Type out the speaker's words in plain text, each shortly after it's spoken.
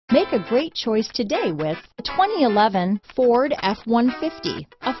Make a great choice today with the 2011 Ford F-150.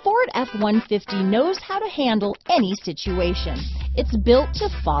 A Ford F-150 knows how to handle any situation. It's built to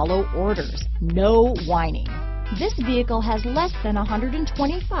follow orders, no whining. This vehicle has less than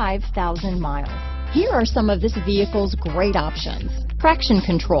 125,000 miles. Here are some of this vehicle's great options: traction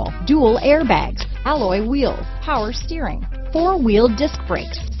control, dual airbags, alloy wheels, power steering, four-wheel disc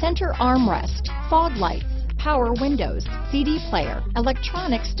brakes, center armrest, fog lights, power windows, CD player,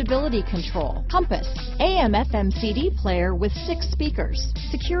 electronic stability control, compass, AM/FM CD player with 6 speakers,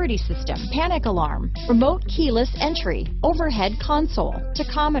 security system, panic alarm, remote keyless entry, overhead console,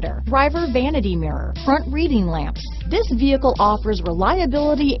 tachometer, driver vanity mirror, front reading lamps. This vehicle offers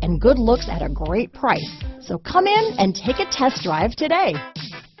reliability and good looks at a great price. So come in and take a test drive today.